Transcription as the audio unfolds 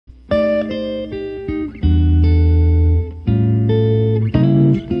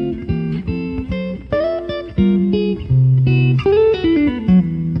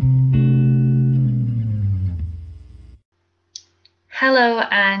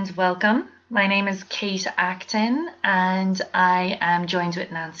and welcome. My name is Kate Acton, and I am joined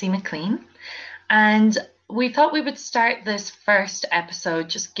with Nancy McLean. And we thought we would start this first episode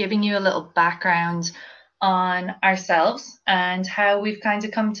just giving you a little background on ourselves and how we've kind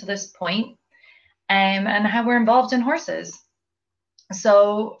of come to this point, and how we're involved in horses.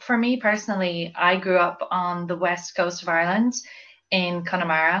 So, for me personally, I grew up on the west coast of Ireland in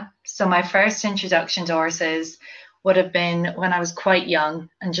Connemara. So, my first introduction to horses would have been when I was quite young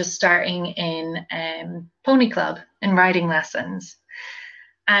and just starting in pony club and riding lessons.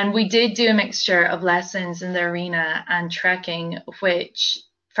 And we did do a mixture of lessons in the arena and trekking, which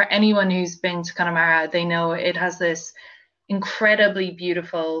for anyone who's been to Connemara, they know it has this incredibly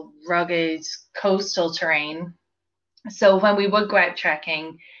beautiful, rugged coastal terrain. So when we would go out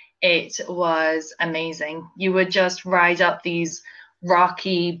trekking, it was amazing. You would just ride up these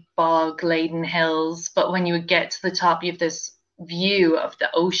rocky, bog-laden hills, but when you would get to the top, you have this view of the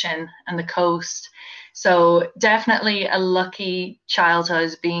ocean and the coast. So definitely a lucky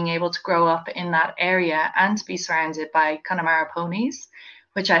childhood being able to grow up in that area and to be surrounded by Connemara ponies,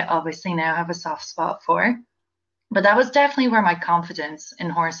 which I obviously now have a soft spot for. But that was definitely where my confidence in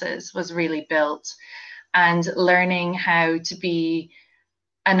horses was really built and learning how to be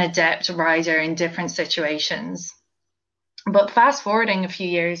an adept rider in different situations. But fast forwarding a few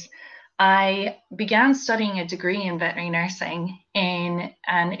years, I began studying a degree in veterinary nursing in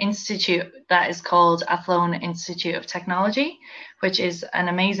an institute that is called Athlone Institute of Technology, which is an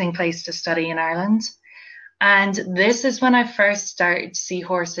amazing place to study in Ireland. And this is when I first started to see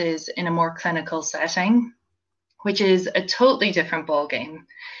horses in a more clinical setting, which is a totally different ballgame.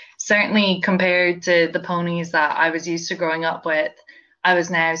 Certainly compared to the ponies that I was used to growing up with, I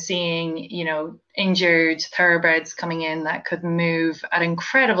was now seeing, injured thoroughbreds coming in that could move at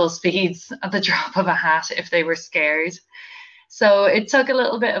incredible speeds at the drop of a hat if they were scared. So it took a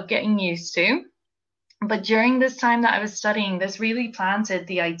little bit of getting used to. But during this time that I was studying, this really planted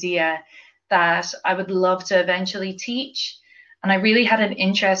the idea that I would love to eventually teach. And I really had an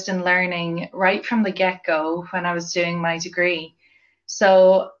interest in learning right from the get-go when I was doing my degree.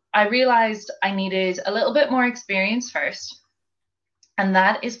 So I realized I needed a little bit more experience first. And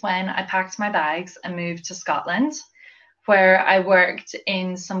that is when I packed my bags and moved to Scotland, where I worked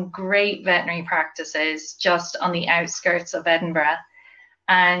in some great veterinary practices just on the outskirts of Edinburgh.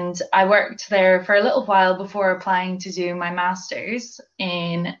 And I worked there for a little while before applying to do my master's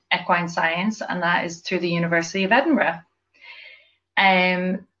in equine science, and that is through the University of Edinburgh.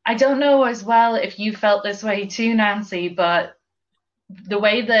 I don't know as well if you felt this way too, Nancy, but the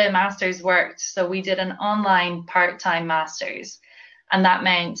way the masters worked, so we did an online part-time masters, and that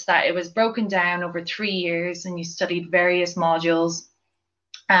meant that it was broken down over 3 years and you studied various modules,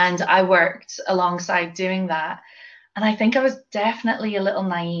 and I worked alongside doing that. And I think I was definitely a little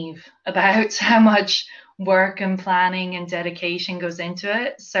naive about how much work and planning and dedication goes into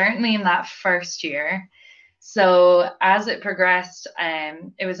it, certainly in that first year. So as it progressed,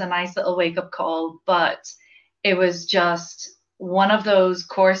 it was a nice little wake-up call, but it was just one of those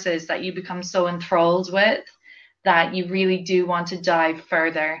courses that you become so enthralled with that you really do want to dive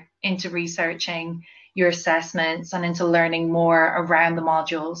further into researching your assessments and into learning more around the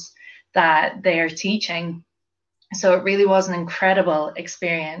modules that they are teaching. So it really was an incredible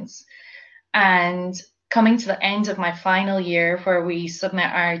experience. And coming to the end of my final year where we submit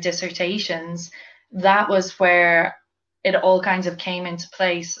our dissertations, that was where it all kind of came into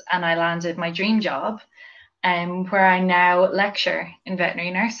place and I landed my dream job, where I now lecture in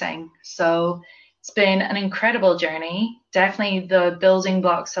veterinary nursing. So it's been an incredible journey. Definitely the building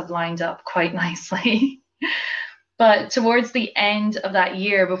blocks have lined up quite nicely. But towards the end of that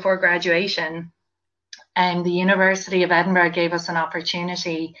year before graduation, the University of Edinburgh gave us an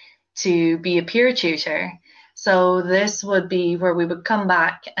opportunity to be a peer tutor. So this would be where we would come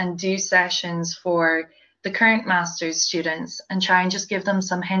back and do sessions for the current master's students and try and just give them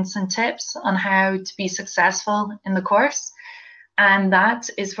some hints and tips on how to be successful in the course. And that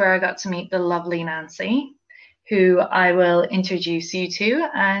is where I got to meet the lovely Nancy, who I will introduce you to.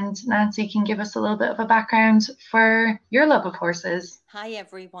 And Nancy can give us a little bit of a background for your love of horses. Hi,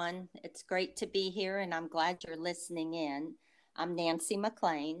 everyone. It's great to be here, and I'm glad you're listening in. I'm Nancy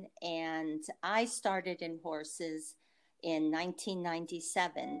McLean, and I started in horses in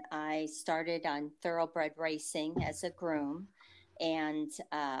 1997. I started on thoroughbred racing as a groom, and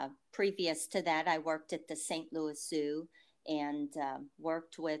previous to that, I worked at the St. Louis Zoo and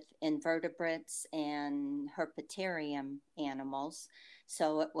worked with invertebrates and herpetarium animals.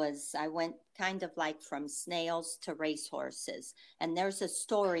 So I went kind of like from snails to racehorses. And there's a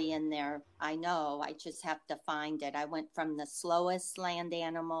story in there. I know, I just have to find it. I went from the slowest land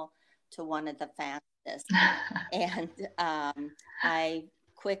animal to one of the fastest. And I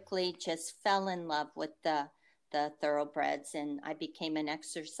quickly just fell in love with the thoroughbreds, and I became an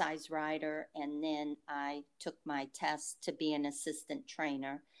exercise rider, and then I took my test to be an assistant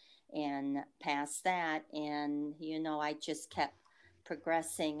trainer and passed that. And I just kept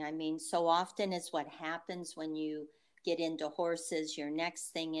progressing. I mean, so often is what happens when you get into horses. Your next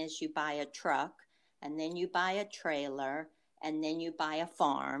thing is you buy a truck, and then you buy a trailer, and then you buy a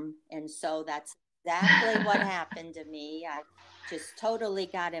farm. And so that's exactly what happened to me. I just totally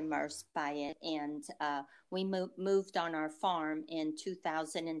got immersed by it. And we moved on our farm in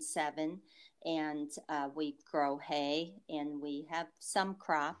 2007, and we grow hay and we have some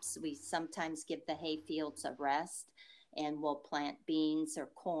crops. We sometimes give the hay fields a rest, and we'll plant beans or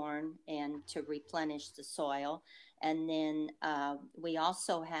corn and to replenish the soil. And then we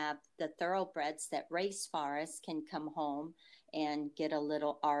also have the thoroughbreds that race for us can come home and get a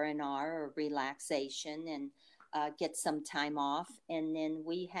little R&R or relaxation and get some time off. And then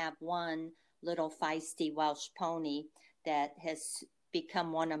we have one little feisty Welsh pony that has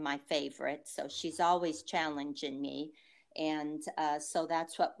become one of my favorites. So she's always challenging me. And so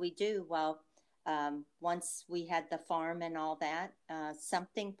that's what we do. Well, once we had the farm and all that,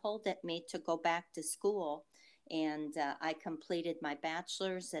 something pulled at me to go back to school. And I completed my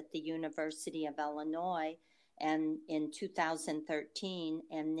bachelor's at the University of Illinois and in 2013.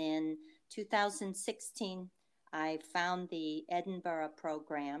 And then 2016, I found the Edinburgh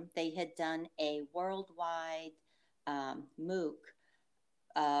program. They had done a worldwide MOOC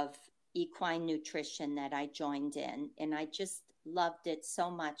of equine nutrition that I joined in, and I just loved it so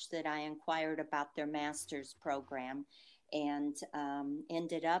much that I inquired about their master's program and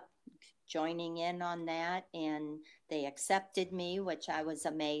ended up joining in on that, and they accepted me, which I was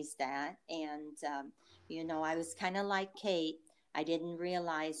amazed at. And I was kind of like Kate. I didn't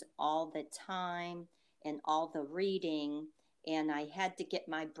realize all the time and all the reading, and I had to get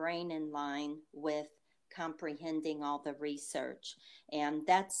my brain in line with comprehending all the research. And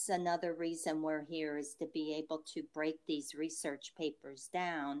that's another reason we're here, is to be able to break these research papers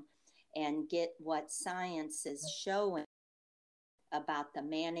down and get what science is showing about the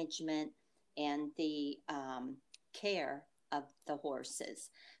management and the care of the horses.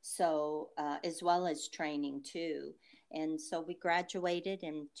 So as well as training too. And so we graduated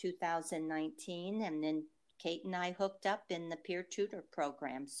in 2019, and then Kate and I hooked up in the peer tutor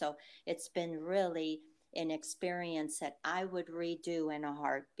program. So it's been really an experience that I would redo in a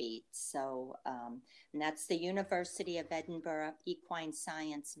heartbeat. So and that's the University of Edinburgh Equine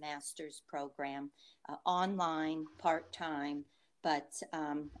Science Master's Program, online, part-time. But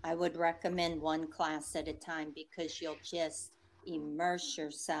I would recommend one class at a time, because you'll just immerse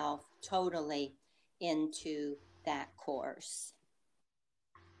yourself totally into that course.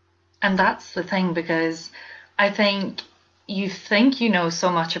 And that's the thing, because I think you know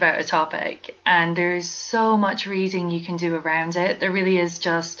so much about a topic, and there's so much reading you can do around it. There really is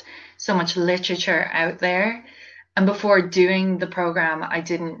just so much literature out there. And before doing the program, I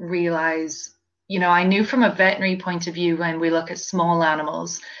didn't realize, I knew from a veterinary point of view, when we look at small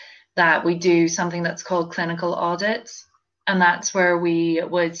animals, that we do something that's called clinical audits. And that's where we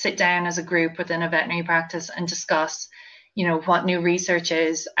would sit down as a group within a veterinary practice and discuss, what new research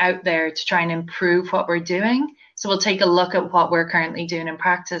is out there to try and improve what we're doing. So we'll take a look at what we're currently doing in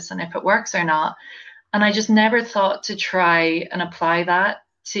practice and if it works or not. And I just never thought to try and apply that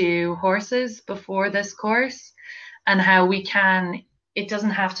to horses before this course, and how it doesn't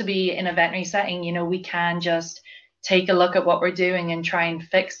have to be in a veterinary setting. We can just take a look at what we're doing and try and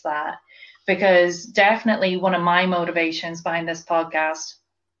fix that. Because definitely one of my motivations behind this podcast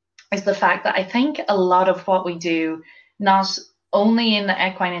is the fact that I think a lot of what we do, not only in the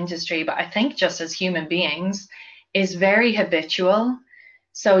equine industry, but I think just as human beings, is very habitual.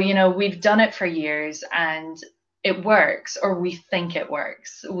 So, we've done it for years and it works, or we think it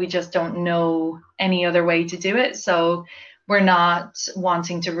works. We just don't know any other way to do it. So we're not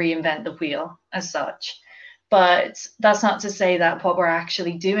wanting to reinvent the wheel as such. But that's not to say that what we're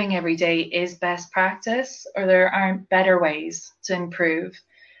actually doing every day is best practice, or there aren't better ways to improve.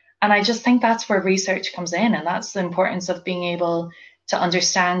 And I just think that's where research comes in, and that's the importance of being able to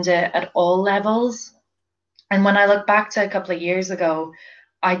understand it at all levels. And when I look back to a couple of years ago,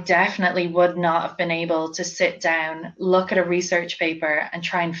 I definitely would not have been able to sit down, look at a research paper, and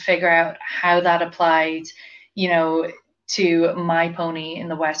try and figure out how that applied, to My Pony in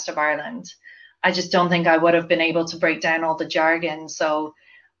the west of Ireland. I just don't think I would have been able to break down all the jargon. So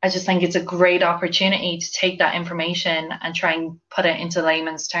I just think it's a great opportunity to take that information and try and put it into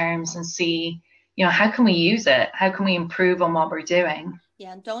layman's terms and see, how can we use it? How can we improve on what we're doing?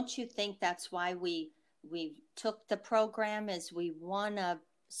 Yeah, and don't you think that's why we took the program, is we want to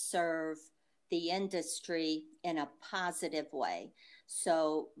serve the industry in a positive way.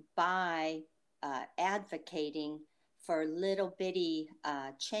 So by advocating for little bitty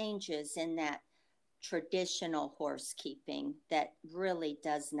changes in that traditional horse keeping that really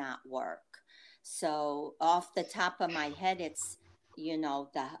does not work. So off the top of my head, it's,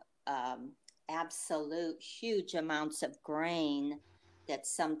 the absolute huge amounts of grain that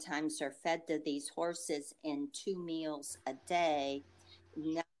sometimes are fed to these horses in 2 meals a day,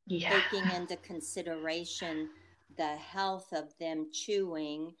 not Yeah. taking into consideration the health of them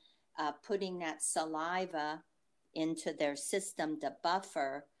chewing, putting that saliva into their system to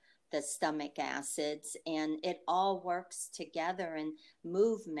buffer the stomach acids, and it all works together. And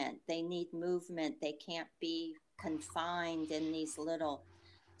movement, they need movement. They can't be confined in these little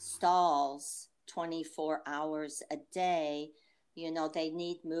stalls 24 hours a day. They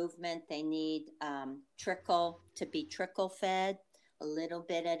need movement. They need trickle to be trickle fed a little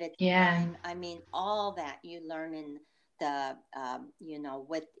bit at a Yeah. time. I mean, all that you learn in the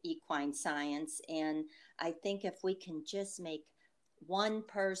with equine science. And I think if we can just make one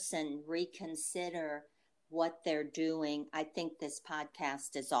person reconsider what they're doing, I think this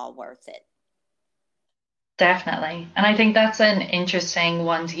podcast is all worth it. Definitely. And I think that's an interesting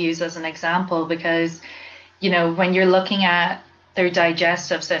one to use as an example because, when you're looking at their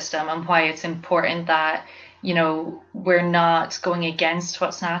digestive system and why it's important that, we're not going against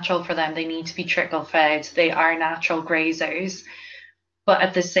what's natural for them. They need to be trickle fed. They are natural grazers. But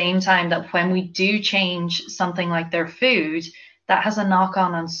at the same time, that when we do change something like their food, that has a knock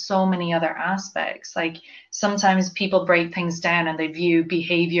on so many other aspects. Like sometimes people break things down and they view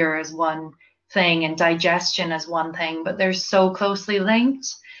behavior as one thing and digestion as one thing, but they're so closely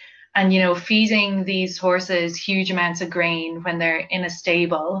linked. And, feeding these horses huge amounts of grain when they're in a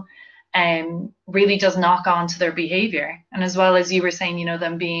stable really does knock on to their behavior. And as well as you were saying,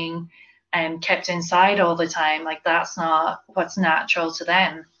 them being kept inside all the time, like that's not what's natural to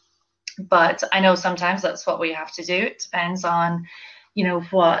them. But I know sometimes that's what we have to do. It depends on,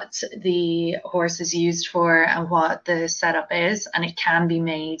 what the horse is used for and what the setup is, and it can be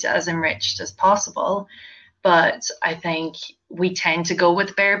made as enriched as possible. But I think we tend to go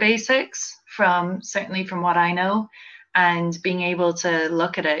with bare basics certainly from what I know, and being able to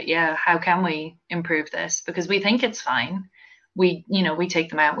look at it, yeah, how can we improve this? Because we think it's fine. We take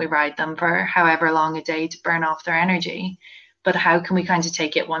them out, we ride them for however long a day to burn off their energy. But how can we kind of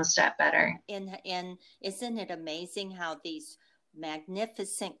take it one step better? And isn't it amazing how these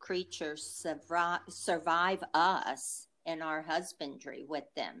magnificent creatures survive us and our husbandry with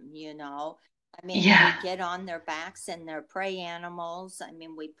them, I mean, Yeah. we get on their backs and they're prey animals. I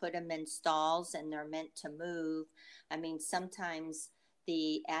mean, we put them in stalls and they're meant to move. I mean, sometimes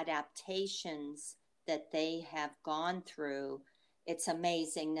the adaptations that they have gone through, it's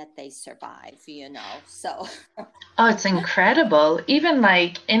amazing that they survive. So Oh, it's incredible. Even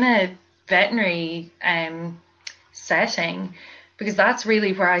like in a veterinary setting, because that's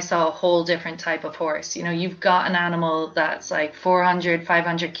really where I saw a whole different type of horse. You've got an animal that's like 400,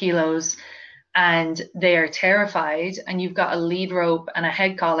 500 kilos and they are terrified, and you've got a lead rope and a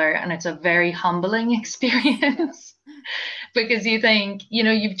head collar, and it's a very humbling experience because you think,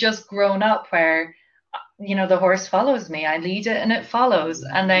 you've just grown up where the horse follows me. I lead it and it follows.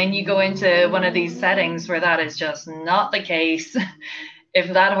 And then you go into one of these settings where that is just not the case.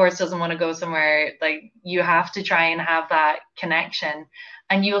 If that horse doesn't want to go somewhere, like you have to try and have that connection.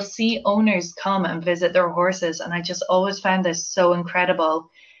 And you'll see owners come and visit their horses. And I just always found this so incredible.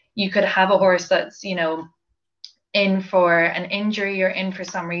 You could have a horse that's, in for an injury or in for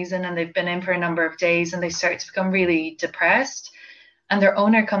some reason, and they've been in for a number of days and they start to become really depressed, and their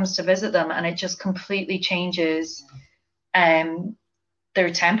owner comes to visit them and it just completely changes their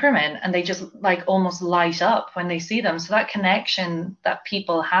temperament, and they just like almost light up when they see them. So that connection that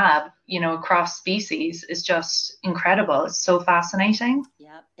people have, across species is just incredible. It's so fascinating.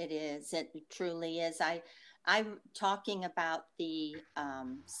 Yep, it is. It truly is. I'm talking about the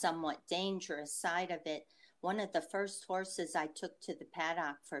somewhat dangerous side of it. One of the first horses I took to the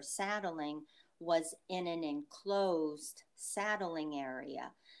paddock for saddling was in an enclosed saddling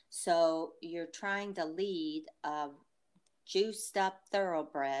area. So you're trying to lead a juiced up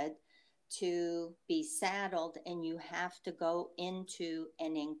thoroughbred to be saddled, and you have to go into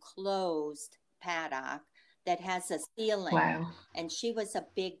an enclosed paddock that has a ceiling. Wow. And she was a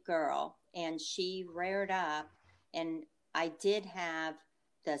big girl and she reared up. And I did have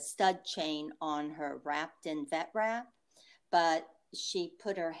the stud chain on her wrapped in vet wrap, but she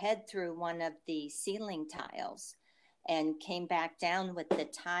put her head through one of the ceiling tiles and came back down with the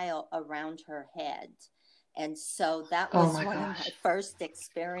tile around her head. And so that Oh was my one of my gosh. first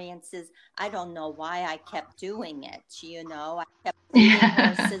experiences. I don't know why I kept doing it. I kept leading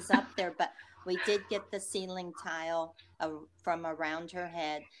Yeah. horses up there, but we did get the ceiling tile from around her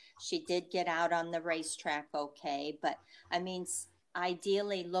head. She did get out on the racetrack okay. But I mean,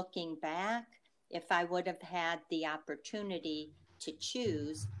 ideally, looking back, if I would have had the opportunity to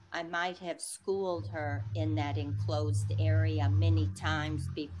choose, I might have schooled her in that enclosed area many times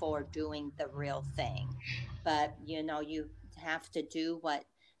before doing the real thing. But you have to do what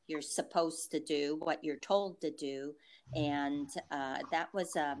you're supposed to do, what you're told to do. And that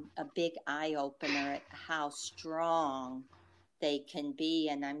was a big eye opener at how strong they can be.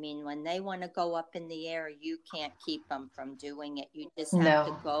 And I mean, when they want to go up in the air, you can't keep them from doing it. You just have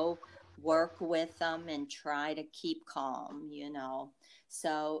to No. go work with them and try to keep calm.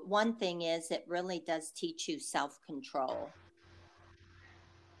 So, one thing is, it really does teach you self control.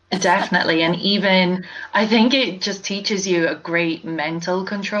 Definitely. And even I think it just teaches you a great mental Yeah.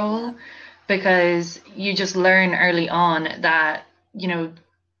 control because you just learn early on that,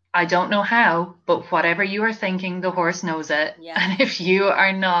 I don't know how, but whatever you are thinking, the horse knows it. Yeah. And if you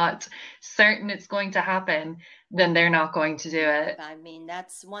are not certain it's going to happen, then they're not going to do Yep, it. I mean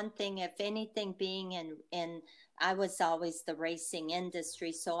that's one thing. If anything, being in I was always the racing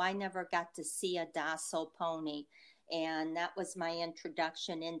industry, so I never got to see a docile pony, and that was my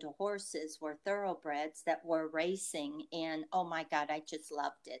introduction into horses. Were thoroughbreds that were racing, and oh my God, I just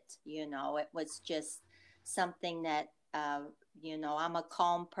loved it. It was just something that I'm a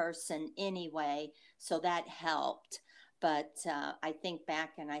calm person anyway, so that helped. But I think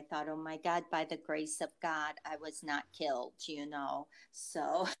back and I thought, oh my God, by the grace of God, I was not killed.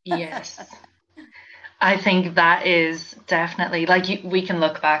 So, Yes. I think that is definitely like we can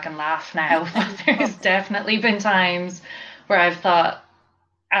look back and laugh now, but I know. there's definitely been times where I've thought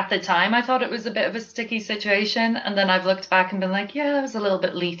at the time I thought it was a bit of a sticky situation, and then I've looked back and been like, yeah, it was a little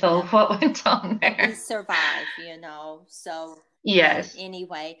bit lethal Yeah. what went on But we there. survive. So, but Yes.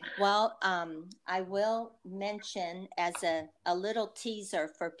 anyway, well, I will mention as a little teaser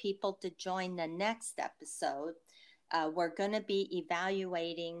for people to join the next episode. We're going to be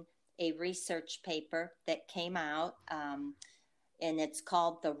evaluating a research paper that came out. And it's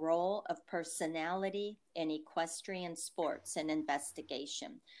called The Role of Personality in Equestrian Sports and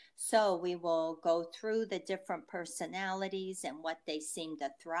Investigation. So we will go through the different personalities and what they seem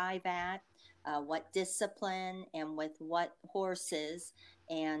to thrive at, what discipline, and with what horses.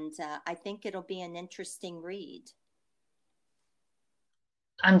 And I think it'll be an interesting read.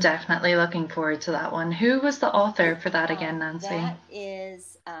 I'm definitely looking forward to that one. Who was the author for that again, That Nancy?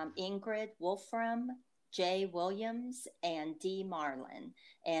 is Ingrid Wolfram, Jay Williams, and Dee Marlin.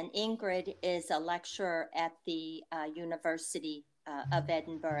 And Ingrid is a lecturer at the University of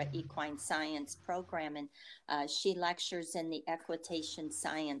Edinburgh Equine Science program, and she lectures in the equitation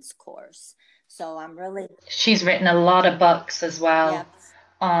science course. So I'm really, She's written a lot of books as well yep.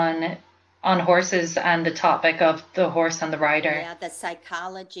 on horses and the topic of the horse and the rider. Yeah, the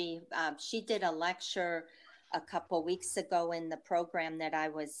psychology. She did a lecture a couple weeks ago in the program that I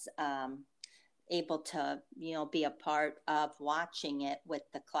was able to, be a part of watching it with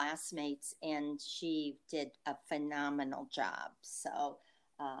the classmates, and she did a phenomenal job. So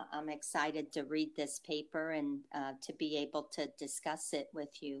I'm excited to read this paper and to be able to discuss it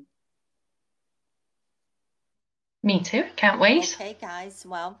with you. Me too. Can't wait. Okay, guys.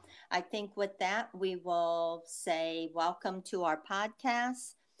 Well, I think with that, we will say welcome to our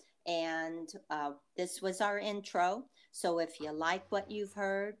podcast. And this was our intro. So if you like what you've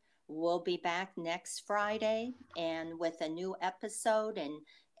heard, we'll be back next Friday and with a new episode. And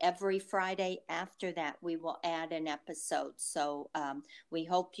every Friday after that, we will add an episode. So we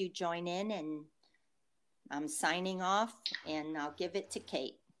hope you join in. And I'm signing off, and I'll give it to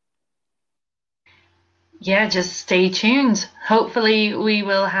Kate. Yeah, just stay tuned. Hopefully, we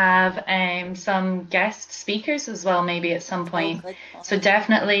will have some guest speakers as well, maybe at some Oh, point. good So point. Yeah.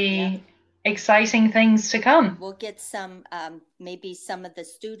 definitely exciting things to come. We'll get some, maybe some of the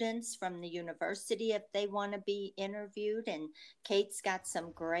students from the university if they want to be interviewed. And Kate's got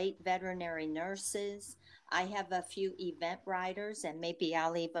some great veterinary nurses. I have a few event riders, and maybe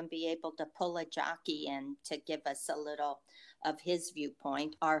I'll even be able to pull a jockey in to give us a little of his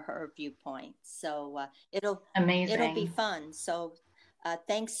viewpoint or her viewpoint. So it'll be Amazing. fun. So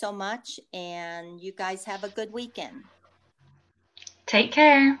Thanks so much, and you guys have a good weekend. Take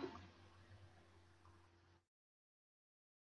care.